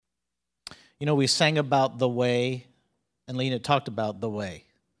We sang about the way, and Lena talked about the way.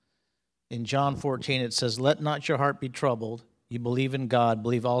 In John 14, it says, "Let not your heart be troubled. You believe in God,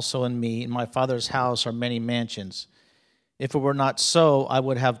 believe also in me. In my Father's house are many mansions. If it were not so, I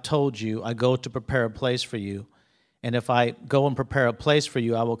would have told you, I go to prepare a place for you. And if I go and prepare a place for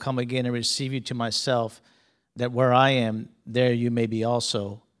you, I will come again and receive you to myself, that where I am, there you may be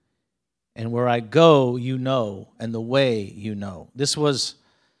also. And where I go, you know, and the way you know." This was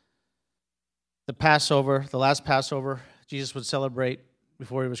the Passover, the last Passover Jesus would celebrate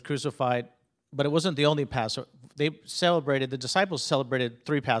before he was crucified. But it wasn't the only Passover. The disciples celebrated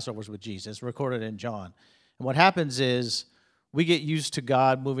 3 Passovers with Jesus, recorded in John. And what happens is we get used to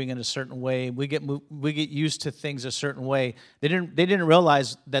God moving in a certain way. We get used to things a certain way. They didn't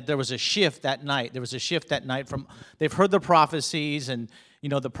realize that there was a shift that night. There was a shift that night from, they've heard the prophecies and,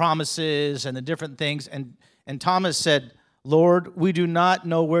 the promises and the different things. And Thomas said, "Lord, we do not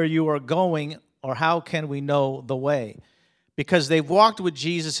know where you are going, or how can we know the way?" Because they've walked with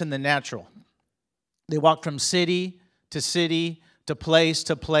Jesus in the natural. They walked from city to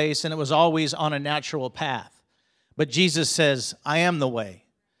place, and it was always on a natural path. But Jesus says, "I am the way."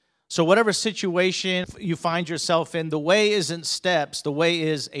 So whatever situation you find yourself in, the way isn't steps, the way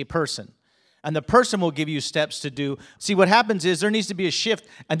is a person. And the person will give you steps to do. See, what happens is there needs to be a shift.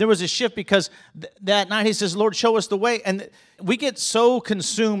 And there was a shift because that night he says, "Lord, show us the way." And we get so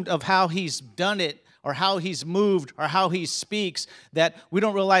consumed of how he's done it, or how he's moved, or how he speaks, that we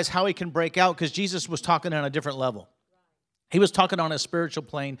don't realize how he can break out, because Jesus was talking on a different level. He was talking on a spiritual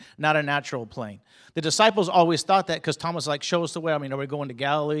plane, not a natural plane. The disciples always thought that, because Thomas was like, "Show us the way." Are we going to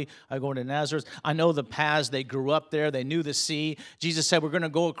Galilee? Are we going to Nazareth? I know the paths. They grew up there. They knew the sea. Jesus said, "We're going to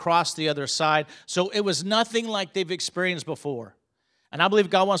go across the other side." So it was nothing like they've experienced before. And I believe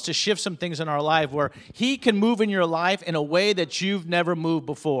God wants to shift some things in our life where he can move in your life in a way that you've never moved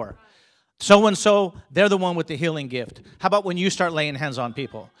before. So-and-so, they're the one with the healing gift. How about when you start laying hands on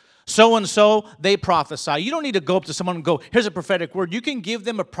people? So-and-so, they prophesy. You don't need to go up to someone and go, "Here's a prophetic word." You can give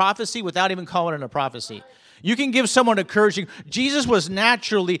them a prophecy without even calling it a prophecy. You can give someone encouraging. Jesus was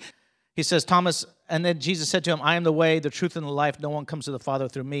naturally, he says, Thomas, and then Jesus said to him, "I am the way, the truth, and the life. No one comes to the Father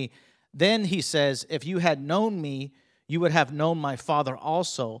through me." Then he says, "If you had known me, you would have known my Father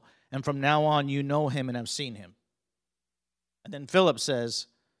also. And from now on, you know him and have seen him." And then Philip says,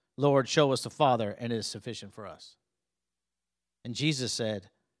 "Lord, show us the Father, and it is sufficient for us." And Jesus said,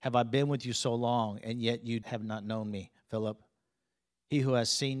 "Have I been with you so long, and yet you have not known me, Philip? He who has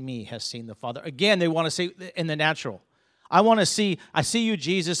seen me has seen the Father." Again, they want to say in the natural. I see you,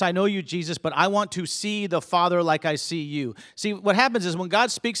 Jesus. I know you, Jesus, but I want to see the Father like I see you. See, what happens is when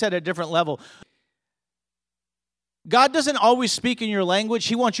God speaks at a different level, God doesn't always speak in your language.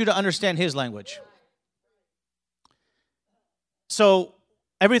 He wants you to understand his language. So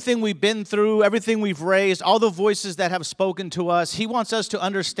everything we've been through, everything we've raised, all the voices that have spoken to us, he wants us to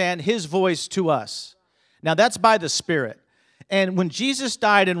understand his voice to us. Now, that's by the Spirit. And when Jesus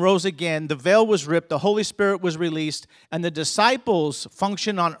died and rose again, the veil was ripped, the Holy Spirit was released, and the disciples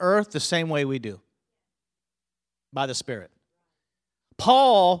function on earth the same way we do, by the Spirit.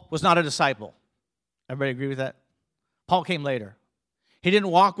 Paul was not a disciple. Everybody agree with that? Paul came later. He didn't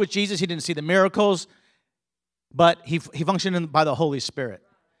walk with Jesus. He didn't see the miracles, but he functioned by the Holy Spirit.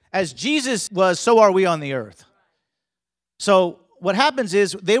 As Jesus was, so are we on the earth. So what happens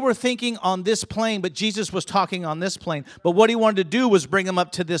is they were thinking on this plane, but Jesus was talking on this plane. But what he wanted to do was bring them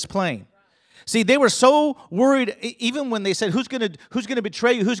up to this plane. See, they were so worried, even when they said, who's going to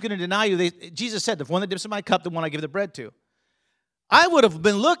betray you, who's going to deny you? Jesus said, the one that dips in my cup, the one I give the bread to. I would have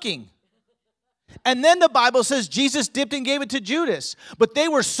been looking. And then the Bible says Jesus dipped and gave it to Judas. But they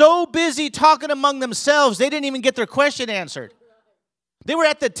were so busy talking among themselves, they didn't even get their question answered. They were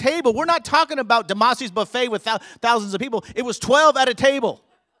at the table. We're not talking about Demasi's buffet with thousands of people. It was 12 at a table.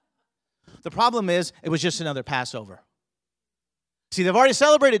 The problem is, it was just another Passover. See, they've already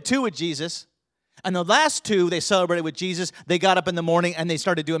celebrated 2 with Jesus. And the last 2 they celebrated with Jesus, they got up in the morning and they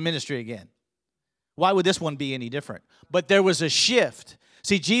started doing ministry again. Why would this one be any different? But there was a shift.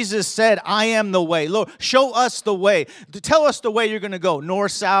 See, Jesus said, I am the way. Lord, show us the way. Tell us the way you're going to go.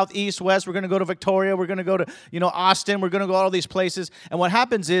 North, south, east, west. We're going to go to Victoria. We're going to go to, Austin. We're going to go to all these places. And what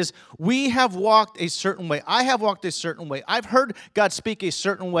happens is we have walked a certain way. I have walked a certain way. I've heard God speak a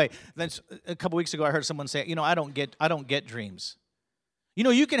certain way. Then a couple weeks ago, I heard someone say, I don't get dreams.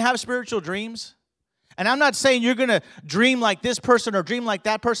 You can have spiritual dreams. And I'm not saying you're going to dream like this person or dream like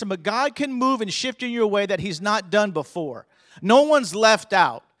that person, but God can move and shift in your way that he's not done before. No one's left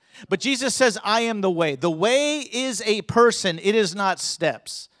out. But Jesus says, I am the way. The way is a person. It is not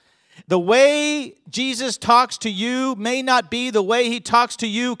steps. The way Jesus talks to you may not be the way he talks to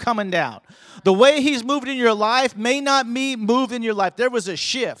you coming down. The way he's moved in your life may not be moved in your life. There was a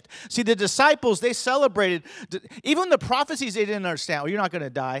shift. See, the disciples, they celebrated. Even the prophecies they didn't understand. Oh, you're not going to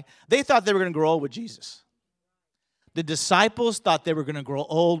die. They thought they were going to grow old with Jesus. The disciples thought they were going to grow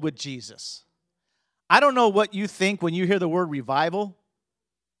old with Jesus. I don't know what you think when you hear the word revival,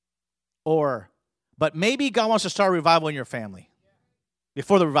 but maybe God wants to start a revival in your family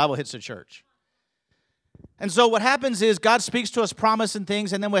before the revival hits the church. And so what happens is God speaks to us promise and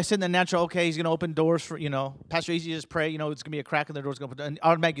things, and then we sit in the natural, okay, he's going to open doors for, Pastor Easy just pray, it's going to be a crack in the door. And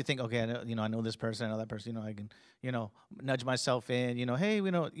automatically you think, okay, I know this person, I know that person, I can, nudge myself in, hey,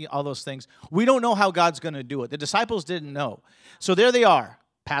 all those things. We don't know how God's going to do it. The disciples didn't know. So there they are,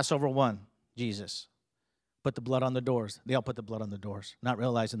 Passover 1, Jesus. Put the blood on the doors. They all put the blood on the doors, not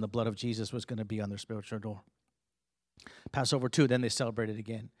realizing the blood of Jesus was going to be on their spiritual door. Passover 2, then they celebrated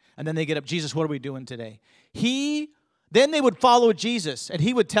again. And then they get up, Jesus, what are we doing today? Then they would follow Jesus, and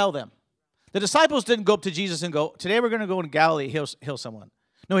he would tell them. The disciples didn't go up to Jesus and go, today we're going to go in Galilee, heal someone.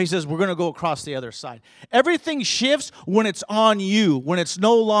 No, he says, we're going to go across the other side. Everything shifts when it's on you, when it's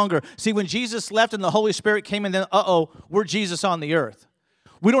no longer. See, when Jesus left and the Holy Spirit came in, then, we're Jesus on the earth.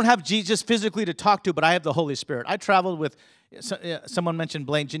 We don't have Jesus physically to talk to, but I have the Holy Spirit. I traveled with, someone mentioned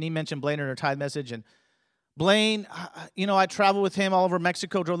Blaine. Janine mentioned Blaine in her tithe message, and Blaine, I traveled with him all over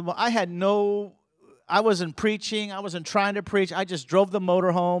Mexico. I wasn't preaching. I wasn't trying to preach. I just drove the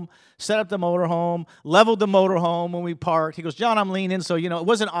motorhome, set up the motorhome, leveled the motorhome when we parked. He goes, John, I'm leaning, so, it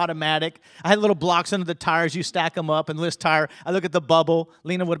wasn't automatic. I had little blocks under the tires. You stack them up, and this tire, I look at the bubble.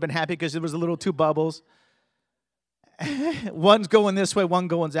 Lena would have been happy because there was a little 2 bubbles. One's going this way, one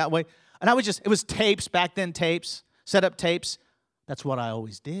going that way. And it was tapes, back then tapes, set up tapes. That's what I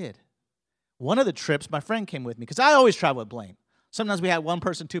always did. One of the trips, my friend came with me, because I always travel with Blaine. Sometimes we had one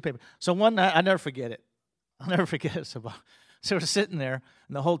person, 2 papers. So one night, I'll never forget it. So we're sitting there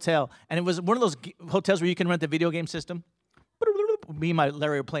in the hotel, and it was one of those hotels where you can rent the video game system. Me and my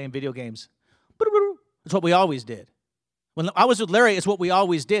Larry were playing video games. That's what we always did. When I was with Larry, it's what we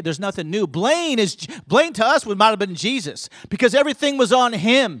always did. There's nothing new. Blaine to us might have been Jesus, because everything was on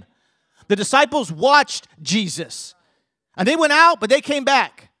him. The disciples watched Jesus, and they went out, but they came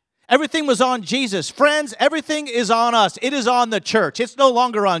back. Everything was on Jesus. Friends, everything is on us. It is on the church. It's no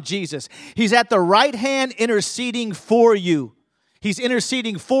longer on Jesus. He's at the right hand interceding for you. He's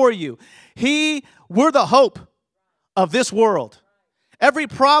interceding for you. We're the hope of this world. Every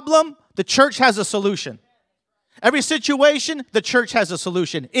problem, the church has a solution. Every situation, the church has a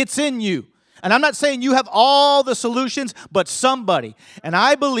solution. It's in you. And I'm not saying you have all the solutions, but somebody. And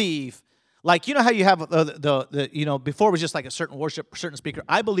I believe, like, how you have before it was just like a certain worship, certain speaker.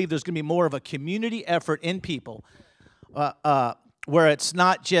 I believe there's going to be more of a community effort in people where it's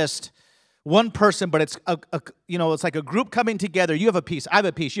not just one person, but it's it's like a group coming together. You have a piece, I have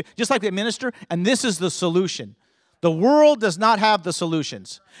a piece. Just like the minister, and this is the solution. The world does not have the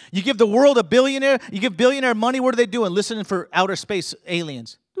solutions. You give the world a billionaire, you give billionaire money, what are they doing? Listening for outer space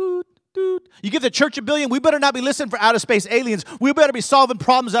aliens. You give the church $1 billion, we better not be listening for outer space aliens. We better be solving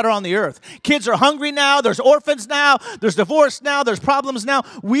problems that are on the earth. Kids are hungry now. There's orphans now. There's divorce now. There's problems now.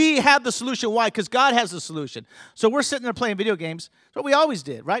 We have the solution. Why? Because God has the solution. So we're sitting there playing video games. That's what we always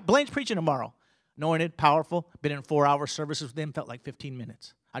did, right? Blaine's preaching tomorrow. Anointed, powerful. Been in 4-hour services with him. Felt like 15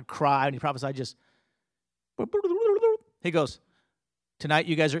 minutes. I'd cry and he prophesied just. He goes, tonight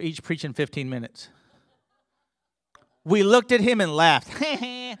you guys are each preaching 15 minutes. We looked at him and laughed.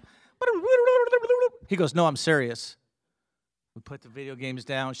 He goes, no, I'm serious. We put the video games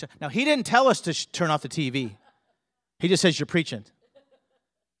down. Now, he didn't tell us to turn off the TV. He just says, you're preaching.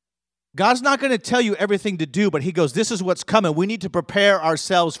 God's not going to tell you everything to do, but he goes, this is what's coming. We need to prepare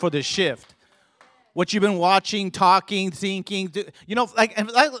ourselves for this shift. What you've been watching, talking, thinking.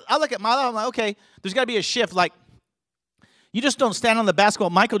 I look at my life, I'm like, okay, there's got to be a shift. Like, you just don't stand on the basketball.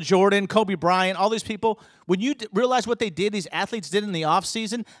 Michael Jordan, Kobe Bryant, all these people, when you realize what they did, these athletes did in the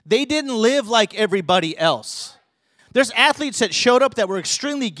offseason, they didn't live like everybody else. There's athletes that showed up that were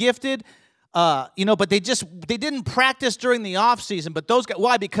extremely gifted, but they didn't practice during the offseason. But those guys,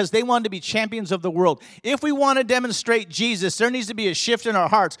 why? Because they wanted to be champions of the world. If we want to demonstrate Jesus, there needs to be a shift in our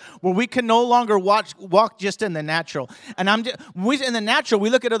hearts where we can no longer walk just in the natural. And in the natural, we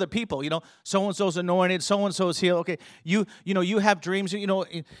look at other people. So-and-so's anointed, so-and-so's healed. Okay, you have dreams,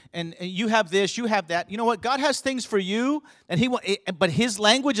 and you have this, you have that. You know what? God has things for you, but his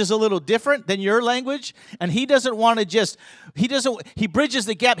language is a little different than your language, and he doesn't want to he bridges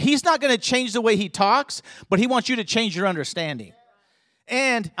the gap. He's not going to change the way he talks, but he wants you to change your understanding.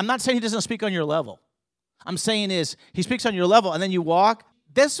 And I'm not saying he doesn't speak on your level. I'm saying he speaks on your level, and then you walk.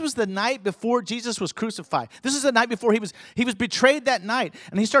 This was the night before Jesus was crucified. This is the night before he was betrayed that night.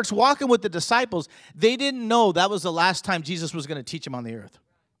 And he starts walking with the disciples. They didn't know that was the last time Jesus was going to teach them on the earth.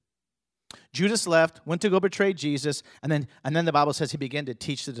 Judas left, went to go betray Jesus, and then the Bible says he began to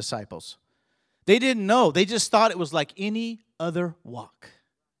teach the disciples. They didn't know. They just thought it was like any other walk,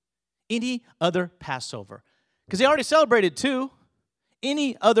 any other Passover. Because they already celebrated too.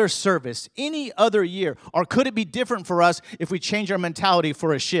 Any other service, any other year. Or could it be different for us if we change our mentality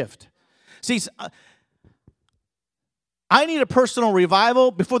for a shift? See, I need a personal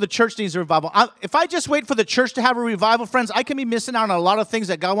revival before the church needs a revival. If I just wait for the church to have a revival, friends, I can be missing out on a lot of things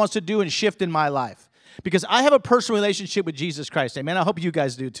that God wants to do and shift in my life. Because I have a personal relationship with Jesus Christ. Amen. I hope you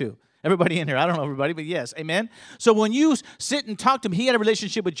guys do too. Everybody in here. I don't know everybody, but yes. Amen. So when you sit and talk to him, he had a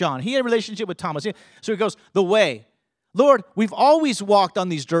relationship with John. He had a relationship with Thomas. So he goes, the way. Lord, we've always walked on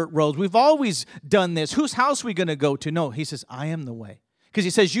these dirt roads. We've always done this. Whose house are we going to go to? No, he says, I am the way. Because he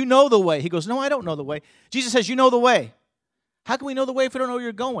says, you know the way. He goes, no, I don't know the way. Jesus says, you know the way. How can we know the way if we don't know where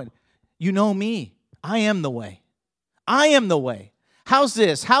you're going? You know me. I am the way. I am the way. How's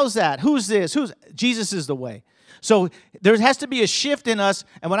this? How's that? Who's this? Jesus is the way. So there has to be a shift in us.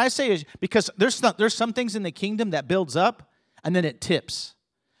 And when I say, because there's some things in the kingdom that builds up and then it tips.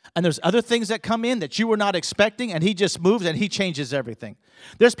 And there's other things that come in that you were not expecting, and he just moves and he changes everything.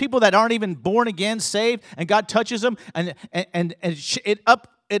 There's people that aren't even born again, saved, and God touches them, and it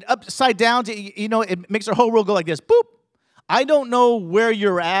upside down. It makes their whole world go like this. Boop. I don't know where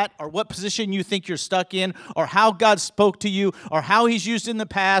you're at or what position you think you're stuck in or how God spoke to you or how he's used in the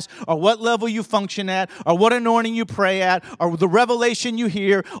past or what level you function at or what anointing you pray at or the revelation you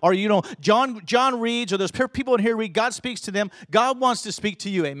hear or, John reads or there's people in here read. God speaks to them. God wants to speak to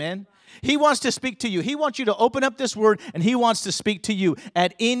you. Amen. He wants to speak to you. He wants you to open up this word, and he wants to speak to you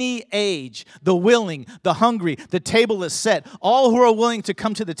at any age. The willing, the hungry, the table is set. All who are willing to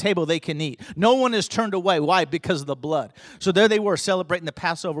come to the table, they can eat. No one is turned away. Why? Because of the blood. So there they were celebrating the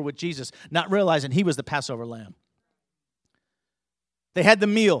Passover with Jesus, not realizing he was the Passover lamb. They had the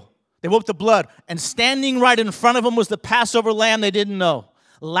meal. They woke the blood, and standing right in front of them was the Passover lamb they didn't know.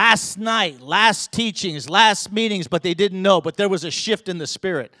 Last night, last teachings, last meetings, but they didn't know. But there was a shift in the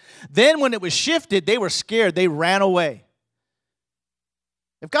spirit. Then when it was shifted, they were scared. They ran away.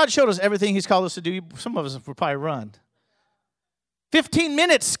 If God showed us everything he's called us to do, some of us would probably run. 15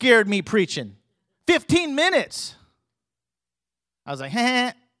 minutes scared me preaching. 15 minutes. I was like,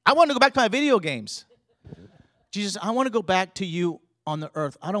 I want to go back to my video games. Jesus, I want to go back to you on the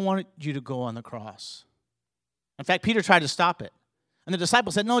earth. I don't want you to go on the cross. In fact, Peter tried to stop it. And the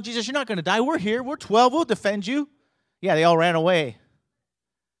disciples said, no, Jesus, you're not going to die. We're here. We're 12. We'll defend you. Yeah, they all ran away.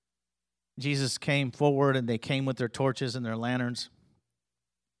 Jesus came forward, and they came with their torches and their lanterns.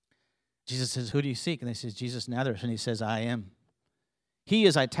 Jesus says, who do you seek? And they says, Jesus Nazareth. And he says, I am. He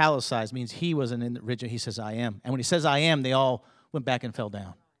is italicized, means he was an original. He says, I am. And when he says, I am, they all went back and fell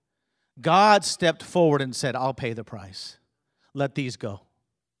down. God stepped forward and said, I'll pay the price. Let these go.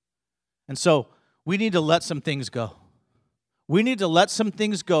 And so we need to let some things go. We need to let some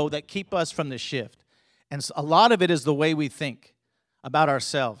things go that keep us from the shift. And a lot of it is the way we think about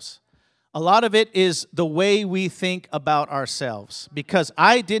ourselves. A lot of it is the way we think about ourselves. Because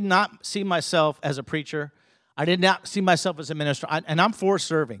I did not see myself as a preacher. I did not see myself as a minister. And I'm for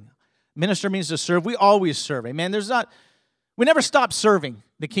serving. Minister means to serve. We always serve. Amen. We never stop serving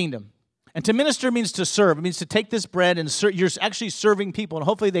the kingdom. And to minister means to serve. It means to take this bread and you're actually serving people. And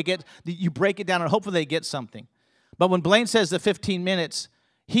hopefully you break it down and hopefully they get something. But when Blaine says the 15 minutes,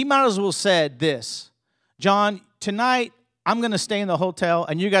 he might as well said this, John, tonight I'm going to stay in the hotel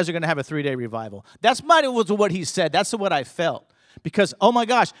and you guys are going to have a 3-day revival. That's might as well what he said. That's what I felt. Because, oh my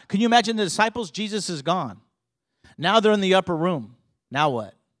gosh, can you imagine the disciples? Jesus is gone. Now they're in the upper room. Now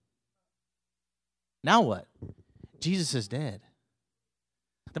what? Now what? Jesus is dead.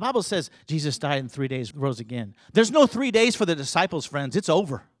 The Bible says Jesus died in 3 days, rose again. There's no 3 days for the disciples, friends. It's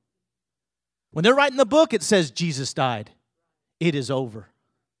over. When they're writing the book, it says Jesus died. It is over.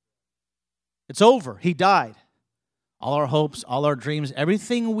 It's over. He died. All our hopes, all our dreams,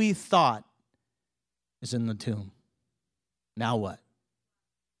 everything we thought is in the tomb. Now what?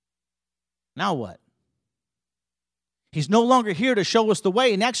 Now what? He's no longer here to show us the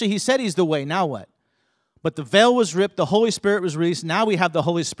way. And actually, he said he's the way. Now what? But the veil was ripped, the Holy Spirit was released. Now we have the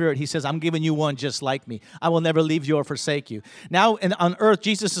Holy Spirit. He says, I'm giving you one just like me. I will never leave you or forsake you. Now on earth,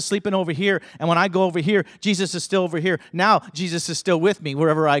 Jesus is sleeping over here. And when I go over here, Jesus is still over here. Now Jesus is still with me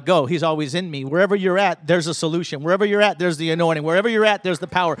wherever I go. He's always in me. Wherever you're at, there's a solution. Wherever you're at, there's the anointing. Wherever you're at, there's the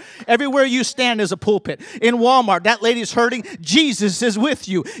power. Everywhere you stand is a pulpit. In Walmart, that lady's hurting. Jesus is with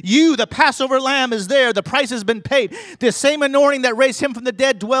you. You, the Passover lamb, is there. The price has been paid. The same anointing that raised him from the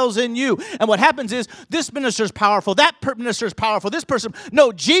dead dwells in you. And what happens is, this minister's powerful, that minister's powerful, this person.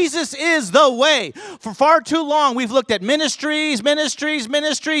 No, Jesus is the way. For far too long, we've looked at ministries,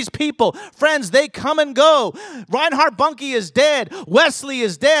 people. Friends, they come and go. Reinhard Bunke is dead. Wesley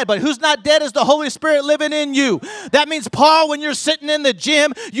is dead. But who's not dead is the Holy Spirit living in you. That means, Paul, when you're sitting in the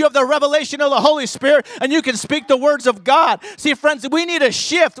gym, you have the revelation of the Holy Spirit, and you can speak the words of God. See, friends, we need a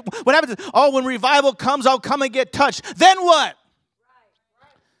shift. What happens is, when revival comes, I'll come and get touched. Then what?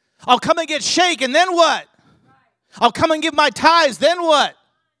 I'll come and get shaken. Then what? I'll come and give my tithes. Then what?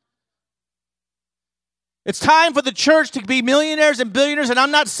 It's time for the church to be millionaires and billionaires, and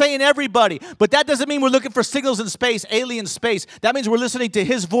I'm not saying everybody, but that doesn't mean we're looking for signals in space, alien space. That means we're listening to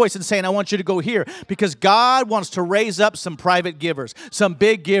his voice and saying, I want you to go here, because God wants to raise up some private givers, some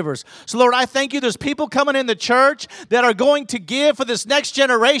big givers. So, Lord, I thank you. There's people coming in the church that are going to give for this next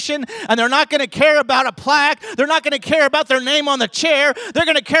generation, and they're not going to care about a plaque. They're not going to care about their name on the chair. They're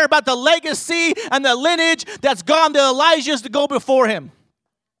going to care about the legacy and the lineage that's gone to Elijah's to go before him.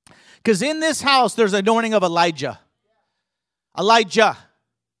 Because in this house, there's anointing of Elijah. Elijah.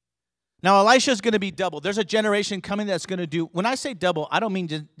 Now, Elisha is going to be double. There's a generation coming that's going to do, when I say double, I don't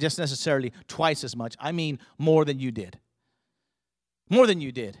mean just necessarily twice as much. I mean more than you did. More than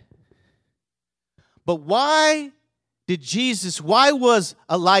you did. But why was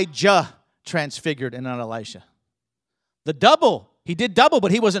Elijah transfigured and not Elisha? The double, he did double,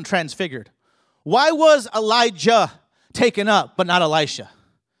 but he wasn't transfigured. Why was Elijah taken up, but not Elisha?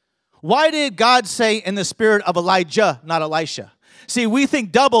 Why did God say in the spirit of Elijah, not Elisha? See, we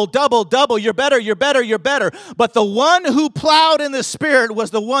think double, you're better. But the one who plowed in the spirit was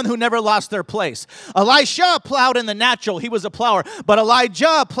the one who never lost their place. Elisha plowed in the natural. He was a plower. But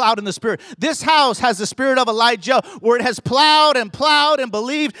Elijah plowed in the spirit. This house has the spirit of Elijah, where it has plowed and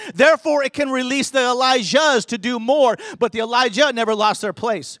believed. Therefore, it can release the Elijahs to do more. But the Elijah never lost their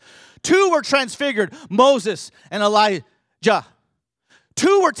place. Two were transfigured, Moses and Elijah.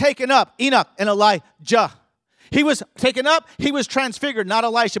 Two were taken up, Enoch and Elijah. He was taken up, he was transfigured, not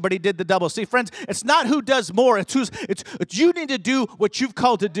Elisha, but he did the double. See, friends, it's not who does more. It's you need to do what you've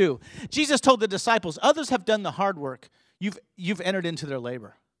called to do. Jesus told the disciples, others have done the hard work. You've entered into their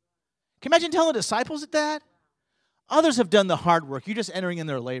labor. Can you imagine telling the disciples that? Others have done the hard work. You're just entering in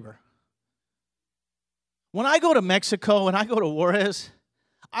their labor. When I go to Mexico, when I go to Juarez,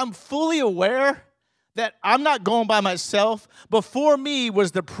 I'm fully aware that I'm not going by myself. Before me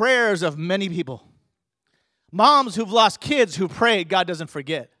was the prayers of many people. Moms who've lost kids who prayed, God doesn't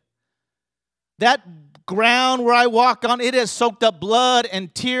forget. That ground where I walk on, it has soaked up blood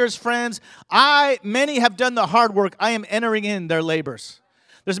and tears, friends. Many have done the hard work. I am entering in their labors.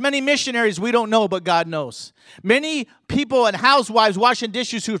 There's many missionaries we don't know, but God knows. Many people and housewives washing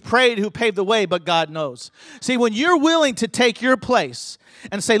dishes who've prayed, who paved the way, but God knows. See, when you're willing to take your place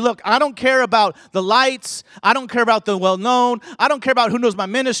and say, look, I don't care about the lights. I don't care about the well-known. I don't care about who knows my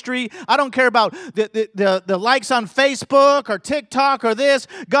ministry. I don't care about the likes on Facebook or TikTok or this.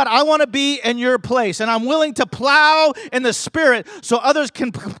 God, I want to be in your place, and I'm willing to plow in the Spirit so others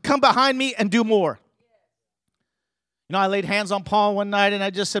can come behind me and do more. You know, I laid hands on Paul one night, and I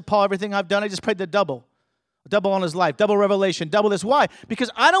just said, Paul, everything I've done, I just prayed the double on his life, double revelation, double this. Why? Because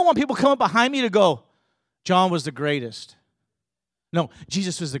I don't want people coming behind me to go, John was the greatest. No,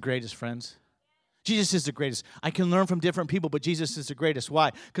 Jesus was the greatest, friends. Jesus is the greatest. I can learn from different people, but Jesus is the greatest.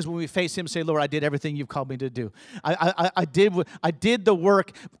 Why? Because when we face him, say, Lord, I did everything you've called me to do. I did the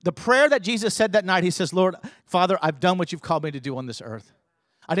work. The prayer that Jesus said that night, he says, Lord, Father, I've done what you've called me to do on this earth.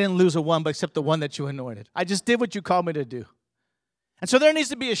 I didn't lose a one, but except the one that you anointed. I just did what you called me to do. And so there needs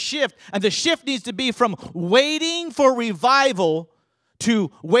to be a shift, and the shift needs to be from waiting for revival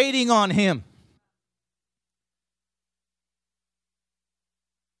to waiting on him.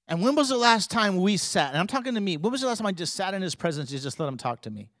 And when was the last time we sat? And I'm talking to me. When was the last time I just sat in his presence and just let him talk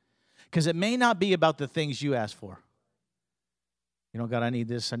to me? Because it may not be about the things you asked for. You know, God, I need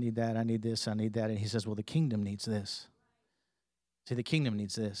this, I need that, I need this, I need that. And he says, well, the kingdom needs this. See, the kingdom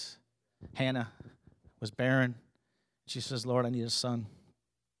needs this. Hannah was barren. She says, Lord, I need a son.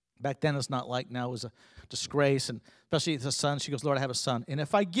 Back then, it's not like now. It was a disgrace, and especially the son. She goes, Lord, I have a son. And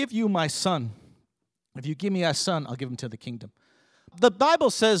if I give you my son, if you give me a son, I'll give him to the kingdom. The Bible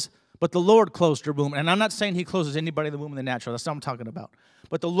says but the Lord closed her womb. And I'm not saying he closes anybody in the womb in the natural. That's not what I'm talking about.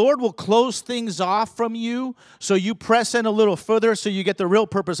 But the Lord will close things off from you so you press in a little further so you get the real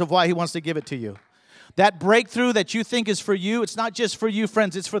purpose of why he wants to give it to you. That breakthrough that you think is for you, it's not just for you,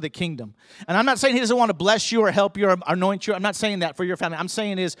 friends, it's for the kingdom. And I'm not saying he doesn't want to bless you or help you or anoint you. I'm not saying that for your family. I'm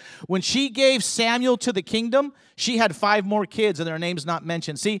saying is when she gave Samuel to the kingdom, she had 5 more kids and their names not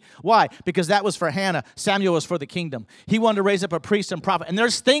mentioned. See, why? Because that was for Hannah. Samuel was for the kingdom. He wanted to raise up a priest and prophet. And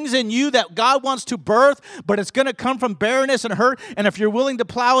there's things in you that God wants to birth, but it's going to come from barrenness and hurt. And if you're willing to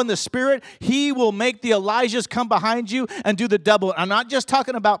plow in the Spirit, he will make the Elijahs come behind you and do the double. I'm not just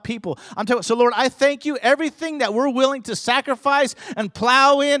talking about people. I'm talking. So, Lord, I thank you. Everything that we're willing to sacrifice and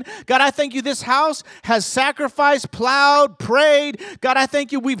plow in, God, I thank you. This house has sacrificed, plowed, prayed. God, I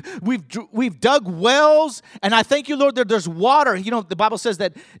thank you. We've dug wells, and I thank you, Lord, that there's water. You know, the Bible says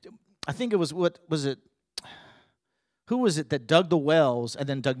that, I think it was, what was it? Who was it that dug the wells and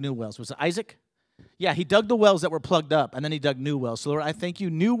then dug new wells? Was it Isaac? Yeah, he dug the wells that were plugged up, and then he dug new wells. So, Lord, I thank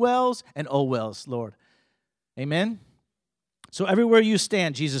you, new wells and old wells, Lord. Amen? So everywhere you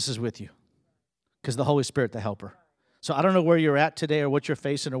stand, Jesus is with you because the Holy Spirit, the helper. So I don't know where you're at today or what you're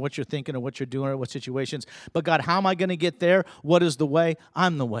facing or what you're thinking or what you're doing or what situations. But, God, how am I going to get there? What is the way?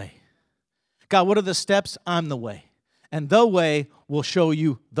 I'm the way. God, what are the steps? I'm the way. And the way will show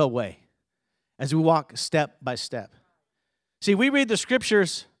you the way as we walk step by step. See, we read the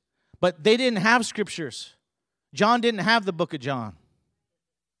scriptures, but they didn't have scriptures. John didn't have the book of John.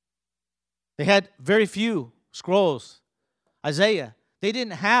 They had very few scrolls. Isaiah, they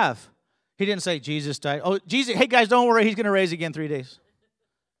didn't have. He didn't say Jesus died. Oh, Jesus, hey guys, don't worry, he's going to raise again 3 days.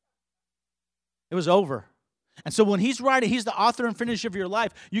 It was over. And so when he's writing, he's the author and finisher of your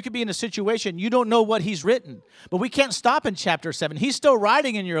life. You could be in a situation, you don't know what he's written. But we can't stop in chapter 7. He's still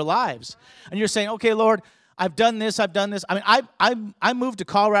writing in your lives. And you're saying, okay, Lord, I've done this, I've done this. I mean, I moved to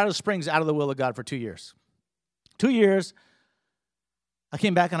Colorado Springs out of the will of God for 2 years. 2 years. I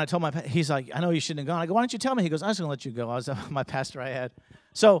came back and I told he's like, I know you shouldn't have gone. I go, why don't you tell me? He goes, I'm just going to let you go. I was my pastor I had.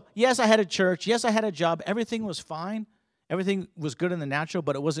 So, yes, I had a church. Yes, I had a job. Everything was fine. Everything was good in the natural,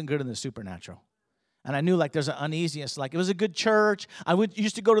 but it wasn't good in the supernatural. And I knew like there's an uneasiness. Like it was a good church.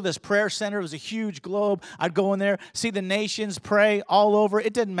 Used to go to this prayer center. It was a huge globe. I'd go in there, see the nations, pray all over.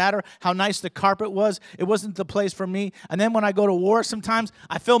 It didn't matter how nice the carpet was. It wasn't the place for me. And then when I go to war sometimes,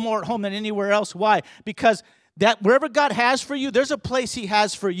 I feel more at home than anywhere else. Why? Because that wherever God has for you, there's a place he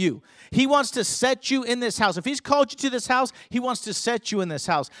has for you. He wants to set you in this house. If he's called you to this house, he wants to set you in this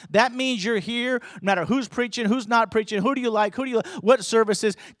house. That means you're here, no matter who's preaching, who's not preaching, who do you like, what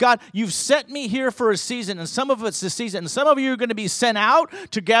services. God, you've set me here for a season, and some of it's the season, and some of you are going to be sent out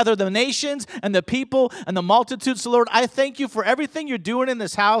to gather the nations and the people and the multitudes. So, Lord, I thank you for everything you're doing in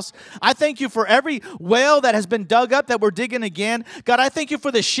this house. I thank you for every well that has been dug up that we're digging again. God, I thank you for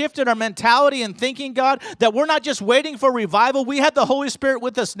the shift in our mentality and thinking, God, that we're not just waiting for revival. We have the Holy Spirit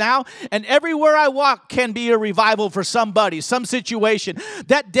with us now, and everywhere I walk can be a revival for somebody, some situation.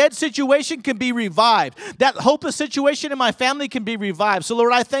 That dead situation can be revived. That hopeless situation in my family can be revived. So,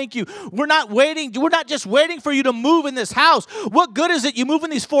 Lord, I thank you. We're not waiting. We're not just waiting for you to move in this house. What good is it you move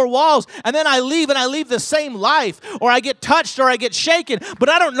in these 4 walls, and then I leave the same life, or I get touched or I get shaken, but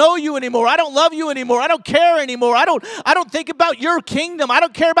I don't know you anymore. I don't love you anymore. I don't care anymore. I don't think about your kingdom. I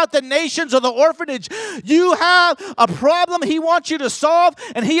don't care about the nations or the orphanage. You have a problem he wants you to solve,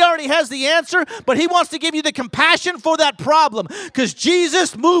 and he already has the answer, but he wants to give you the compassion for that problem, because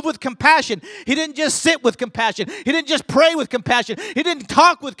Jesus moved with compassion. He didn't just sit with compassion. He didn't just pray with compassion. He didn't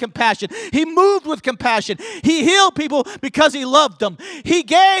talk with compassion. He moved with compassion. He healed people because he loved them. He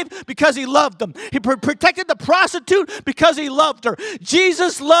gave because he loved them. He protected the prostitute because he loved her.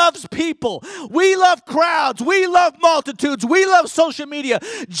 Jesus loves people. We love crowds. We love multitudes. We love social media.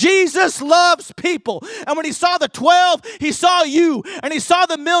 Jesus loves people. And when he saw the 12, he saw you, and he saw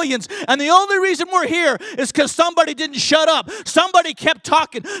the millions. And the only reason we're here is because somebody didn't shut up. Somebody kept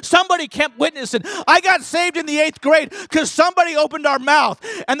talking. Somebody kept witnessing. I got saved in the 8th grade because somebody opened our mouth.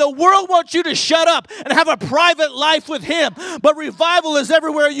 And the world wants you to shut up and have a private life with him. But revival is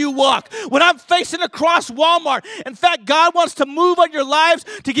everywhere you walk. When I'm facing across Walmart, in fact, God wants to move on your lives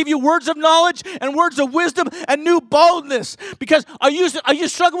to give you words of knowledge and words of wisdom and new boldness. Because are you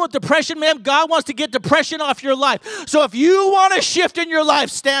struggling with depression, man? God wants to get depression off your life. So if you want a shift in your life,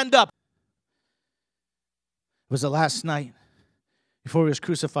 stand up. It was the last night before he was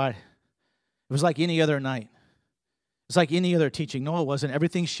crucified. It was like any other night. It's like any other teaching. No, it wasn't.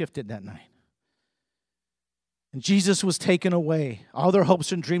 Everything shifted that night. And Jesus was taken away. All their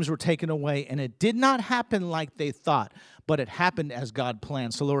hopes and dreams were taken away. And it did not happen like they thought, but it happened as God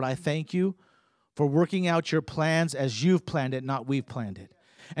planned. So, Lord, I thank you for working out your plans as you've planned it, not we've planned it.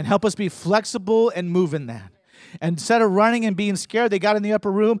 And help us be flexible and move in that. And instead of running and being scared, they got in the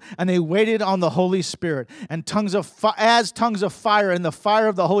upper room and they waited on the Holy Spirit. And tongues of fire and the fire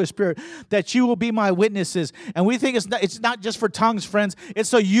of the Holy Spirit, that you will be my witnesses. And we think it's not just for tongues, friends. It's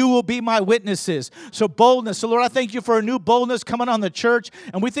so you will be my witnesses. So boldness. So Lord, I thank you for a new boldness coming on the church.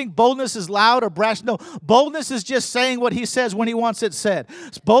 And we think boldness is loud or brash. No, boldness is just saying what he says when he wants it said.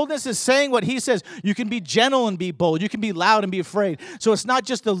 Boldness is saying what he says. You can be gentle and be bold. You can be loud and be afraid. So it's not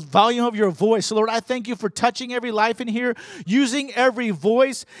just the volume of your voice. So Lord, I thank you for touching every life in here, using every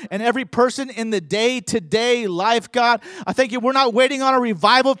voice and every person in the day-to-day life, God. I thank you. We're not waiting on a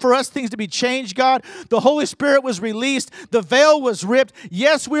revival for us things to be changed, God. The Holy Spirit was released. The veil was ripped.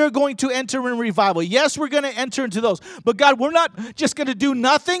 Yes, we are going to enter in revival. Yes, we're going to enter into those. But God, we're not just going to do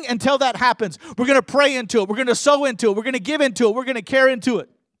nothing until that happens. We're going to pray into it. We're going to sow into it. We're going to give into it. We're going to care into it.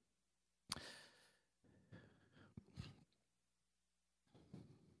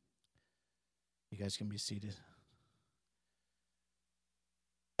 You guys can be seated.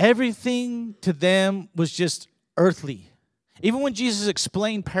 Everything to them was just earthly. Even when Jesus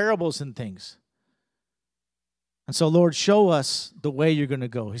explained parables and things. And so, Lord, show us the way you're going to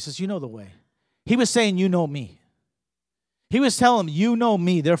go. He says, you know the way. He was saying, you know me. He was telling them, you know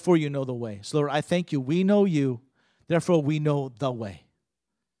me, therefore you know the way. So, Lord, I thank you. We know you, therefore we know the way.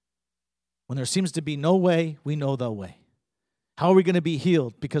 When there seems to be no way, we know the way. How are we going to be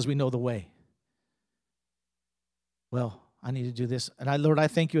healed? Because we know the way. Well, I need to do this. And Lord, I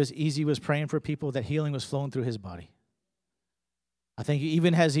thank you as Easy was praying for people that healing was flowing through his body. I think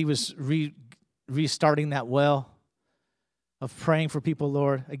even as he was restarting that well of praying for people,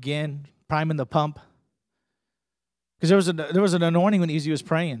 Lord, again, priming the pump. Because there was an anointing when Easy was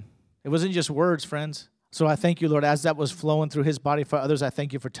praying. It wasn't just words, friends. So I thank you, Lord, as that was flowing through his body for others, I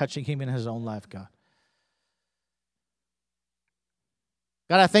thank you for touching him in his own life, God.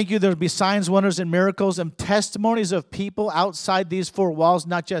 God, I thank you there'll be signs, wonders, and miracles and testimonies of people outside these four walls,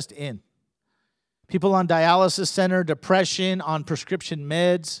 not just in. People on dialysis center, depression, on prescription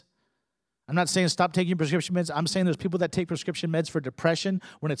meds. I'm not saying stop taking prescription meds. I'm saying there's people that take prescription meds for depression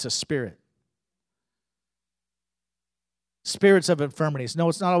when it's a spirit. Spirits of infirmities. No,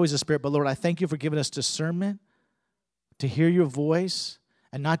 it's not always a spirit, but Lord, I thank you for giving us discernment to hear your voice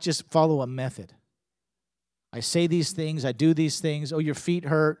and not just follow a method. I say these things, I do these things. Oh, your feet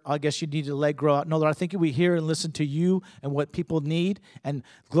hurt. I guess you need your leg grow out. No, Lord, I think we hear and listen to you and what people need. And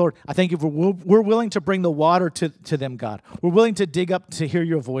Lord, I thank you for we're willing to bring the water to them, God. We're willing to dig up to hear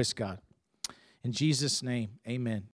your voice, God. In Jesus' name, amen.